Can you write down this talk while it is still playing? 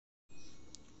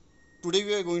Today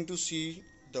we are going to see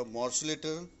the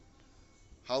Morcellator,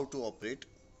 how to operate.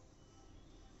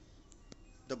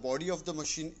 The body of the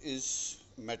machine is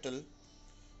metal.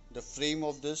 The frame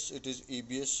of this, it is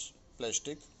ABS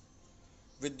plastic.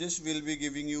 With this we will be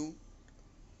giving you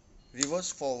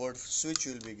reverse forward switch,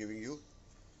 will be giving you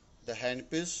the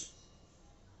handpiece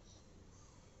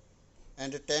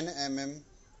and a 10 mm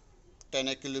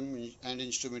Tenaculum and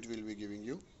instrument will be giving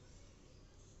you.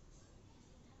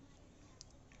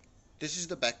 This is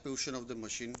the back portion of the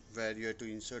machine where you have to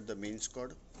insert the mains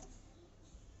cord.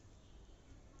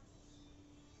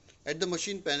 At the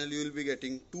machine panel you will be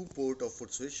getting two port of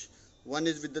foot switch. One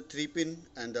is with the 3 pin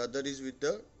and the other is with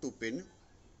the 2 pin.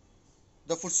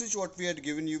 The foot switch what we had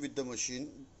given you with the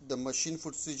machine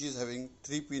foot switch is having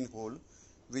 3 pin hole,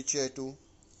 which you have to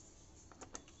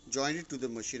join it to the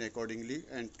machine accordingly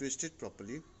and twist it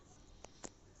properly.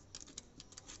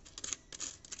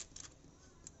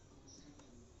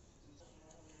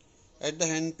 At the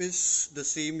handpiece, the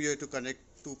same you have to connect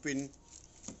 2 pin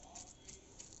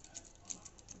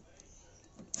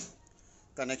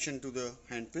connection to the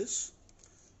handpiece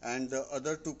and the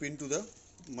other 2 pin to the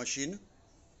machine.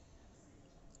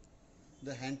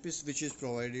 The handpiece which is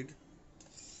provided,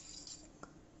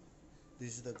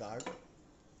 this is the guard.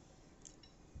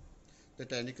 The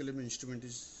Tenaculum instrument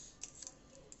is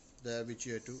there, which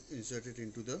you have to insert it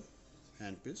into the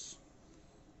handpiece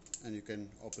and you can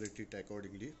operate it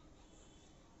accordingly.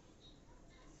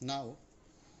 Now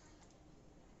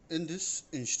in this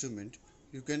instrument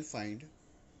you can find,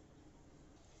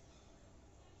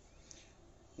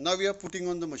 now we are putting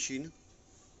on the machine,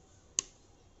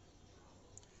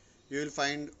 you will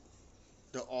find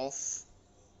the off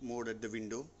mode at the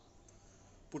window.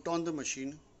 Put on the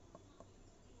machine,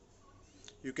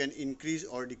 you can increase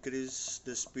or decrease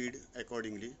the speed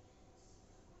accordingly.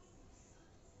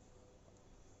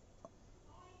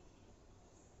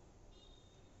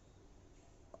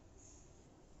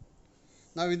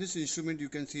 Now in this instrument you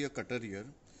can see a cutter here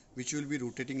which will be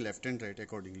rotating left and right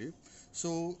accordingly.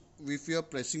 So if you are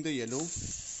pressing the yellow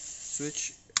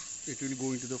switch, it will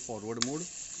go into the forward mode,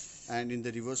 and in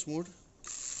the reverse mode,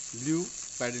 blue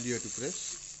paddle you have to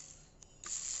press.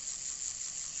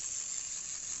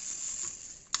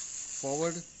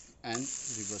 Forward and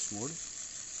reverse mode.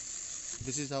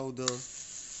 This is how the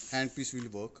handpiece will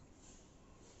work.